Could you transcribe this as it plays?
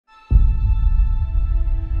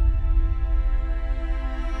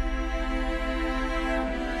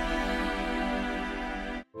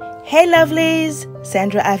Hey lovelies,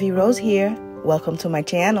 Sandra Ivy Rose here. Welcome to my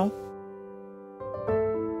channel.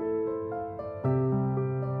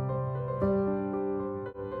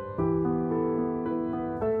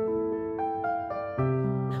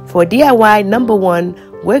 For DIY number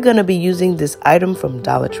 1, we're going to be using this item from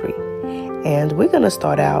Dollar Tree. And we're going to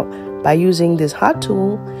start out by using this hot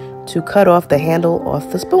tool to cut off the handle off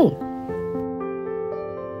the spoon.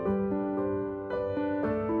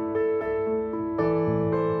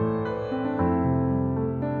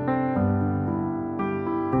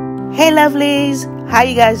 Hey lovelies, how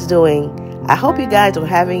you guys doing? I hope you guys are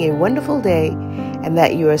having a wonderful day and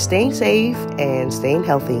that you are staying safe and staying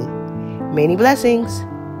healthy. Many blessings.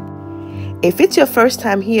 If it's your first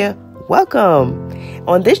time here, welcome.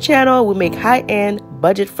 On this channel, we make high-end,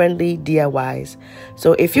 budget-friendly DIYs.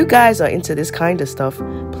 So if you guys are into this kind of stuff,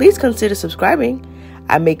 please consider subscribing.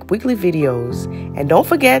 I make weekly videos. And don't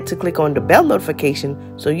forget to click on the bell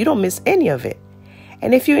notification so you don't miss any of it.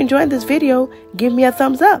 And if you're enjoying this video, give me a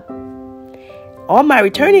thumbs up. All my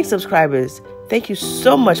returning subscribers, thank you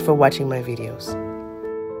so much for watching my videos.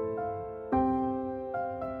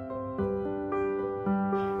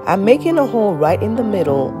 I'm making a hole right in the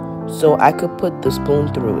middle so I could put the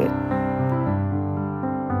spoon through it.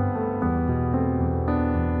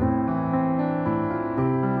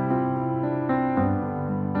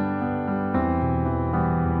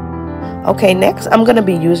 Okay, next I'm going to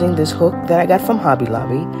be using this hook that I got from Hobby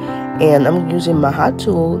Lobby, and I'm using my hot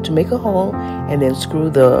tool to make a hole and then screw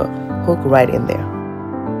the hook right in there.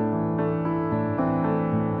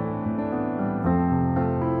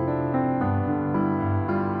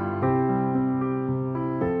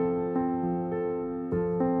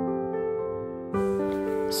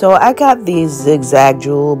 So I got these zigzag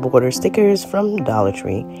jewel border stickers from Dollar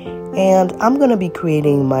Tree, and I'm going to be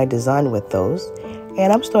creating my design with those.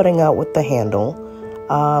 And I'm starting out with the handle,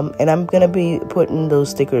 and I'm going to be putting those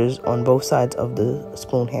stickers on both sides of the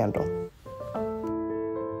spoon handle.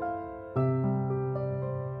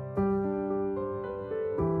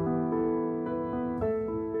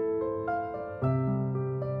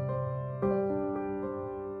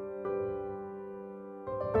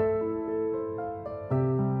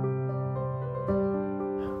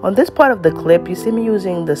 On this part of the clip, you see me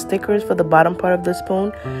using the stickers for the bottom part of the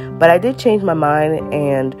spoon, but I did change my mind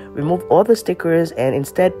and remove all the stickers and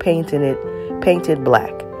instead painted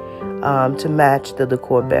black to match the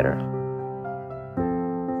decor better.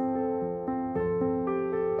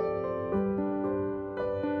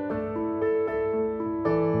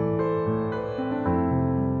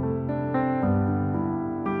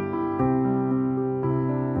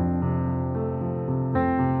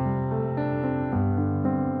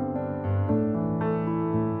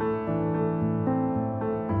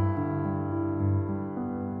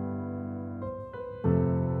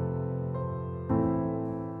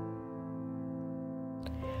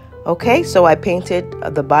 Okay, so I painted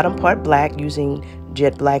the bottom part black using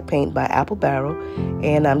jet black paint by Apple Barrel,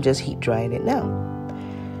 and I'm just heat drying it now.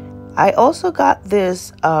 I also got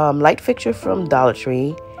this light fixture from Dollar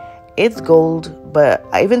Tree. It's gold, but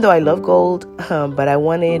even though I love gold, but I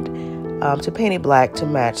wanted to paint it black to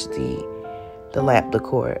match the lamp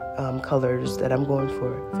decor colors that I'm going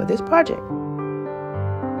for this project.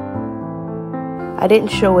 I didn't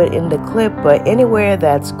show it in the clip, but anywhere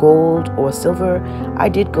that's gold or silver, I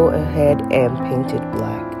did go ahead and paint it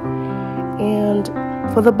black. And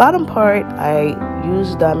for the bottom part, I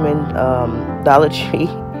used Dollar Tree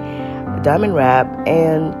diamond wrap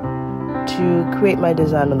and to create my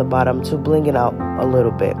design on the bottom to bling it out a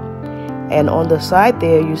little bit. And on the side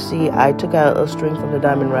there, you see I took out a string from the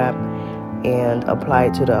diamond wrap and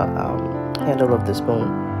applied it to the handle of the spoon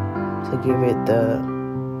to give it the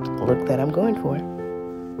look that I'm going for.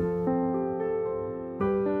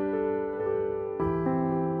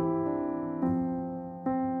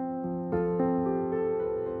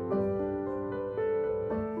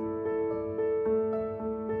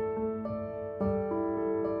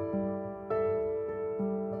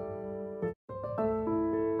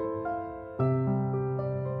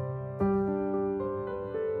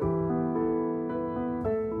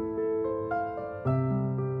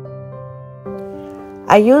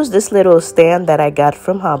 I used this little stand that I got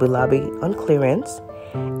from Hobby Lobby on clearance,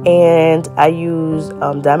 and I used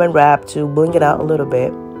diamond wrap to bling it out a little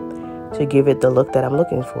bit to give it the look that I'm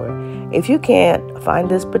looking for. If you can't find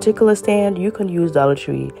this particular stand, you can use Dollar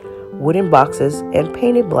Tree wooden boxes and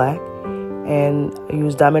paint it black and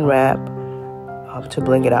use diamond wrap to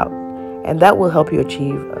bling it out, and that will help you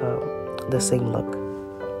achieve the same look.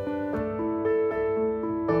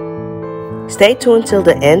 Stay tuned till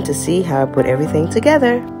the end to see how I put everything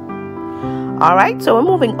together. Alright, so we're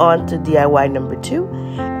moving on to DIY number 2.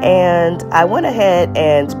 And I went ahead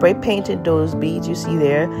and spray painted those beads you see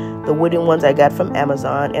there. The wooden ones I got from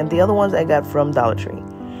Amazon and the other ones I got from Dollar Tree.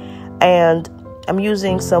 And I'm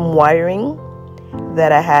using some wiring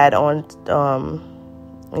that I had on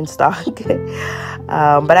in stock.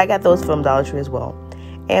 But I got those from Dollar Tree as well.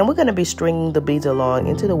 And we're going to be stringing the beads along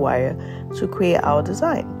into the wire to create our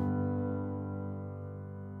design.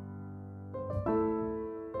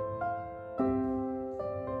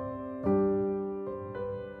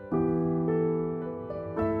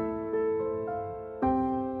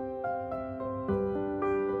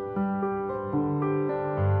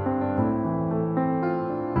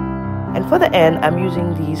 And for the end, I'm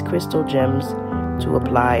using these crystal gems to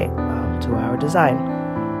apply to our design.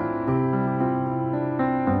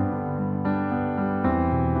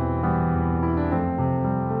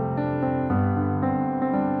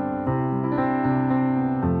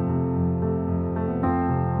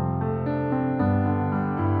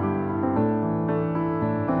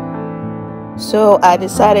 So I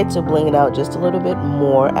decided to bling it out just a little bit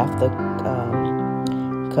more after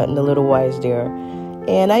cutting the little wires there.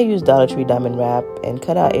 And I used Dollar Tree diamond wrap and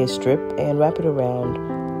cut out a strip and wrap it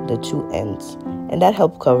around the two ends. And that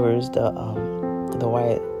helped covers the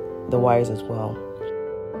wires as well.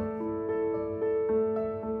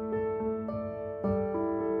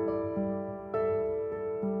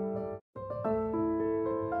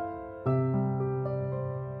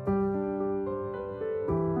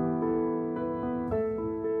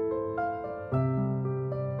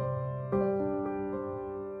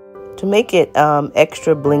 To make it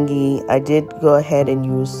extra blingy, I did go ahead and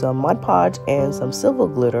use some Mod Podge and some silver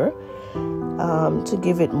glitter to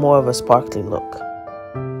give it more of a sparkly look.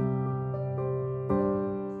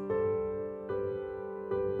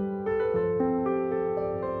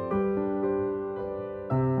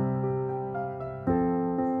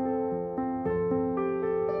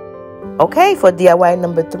 Okay, for DIY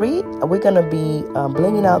number 3, we're going to be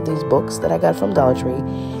blinging out these books that I got from Dollar Tree.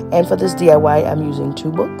 And for this DIY, I'm using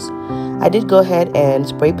 2 books. I did go ahead and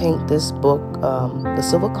spray paint this book the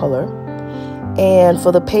silver color. And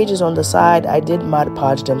for the pages on the side, I did Mod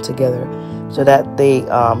Podge them together so that they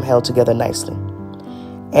held together nicely.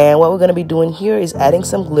 And what we're going to be doing here is adding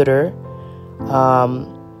some glitter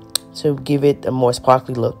to give it a more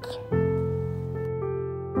sparkly look.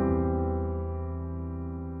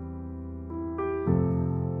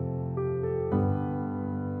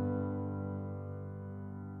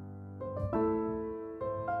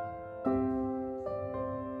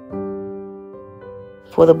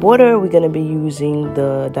 For the border, we're going to be using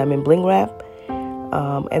the diamond bling wrap,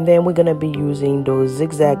 and then we're going to be using those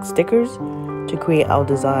zigzag stickers to create our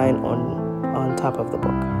design on top of the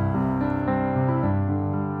book.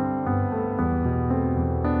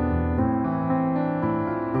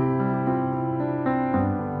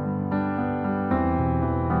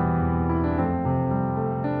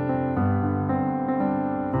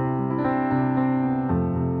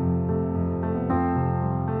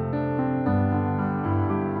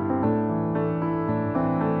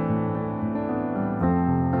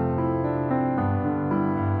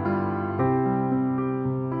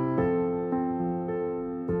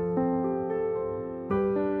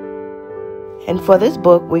 And for this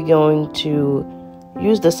book, we're going to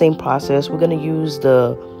use the same process. We're going to use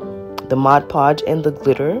the Mod Podge and the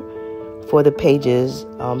glitter for the pages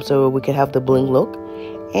so we can have the bling look.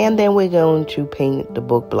 And then we're going to paint the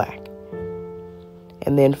book black.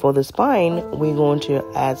 And then for the spine, we're going to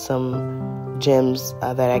add some gems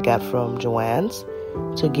that I got from Joann's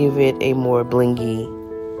to give it a more blingy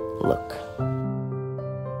look.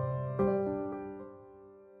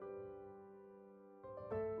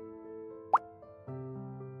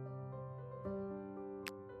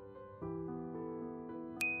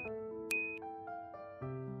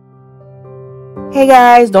 Hey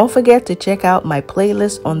guys, don't forget to check out my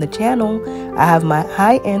playlist on the channel. I have my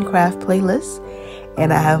high-end craft playlist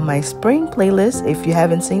and I have my spring playlist. If you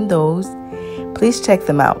haven't seen those, please check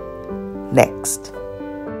them out. Next.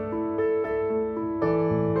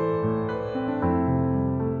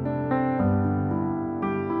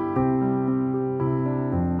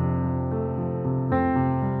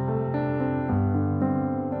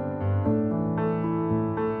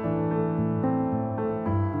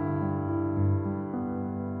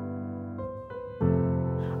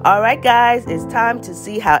 Alright guys, it's time to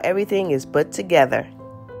see how everything is put together.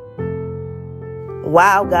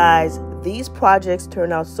 Wow guys, these projects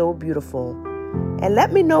turn out so beautiful. And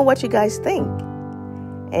let me know what you guys think.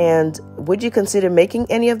 And would you consider making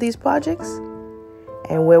any of these projects?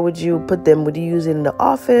 And where would you put them? Would you use it in the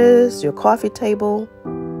office, your coffee table?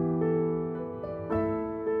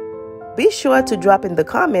 Be sure to drop in the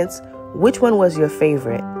comments which one was your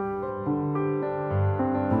favorite.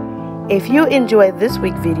 If you enjoyed this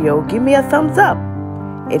week's video, give me a thumbs up.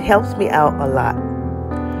 It helps me out a lot.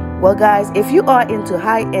 Well guys, if you are into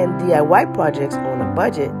high-end DIY projects on a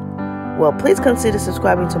budget, well, please consider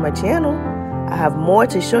subscribing to my channel. I have more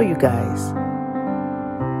to show you guys.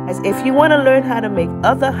 As if you want to learn how to make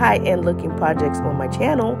other high-end looking projects on my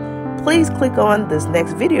channel, please click on this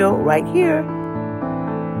next video right here.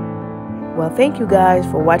 Well, thank you guys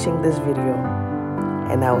for watching this video,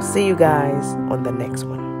 and I will see you guys on the next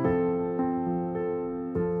one.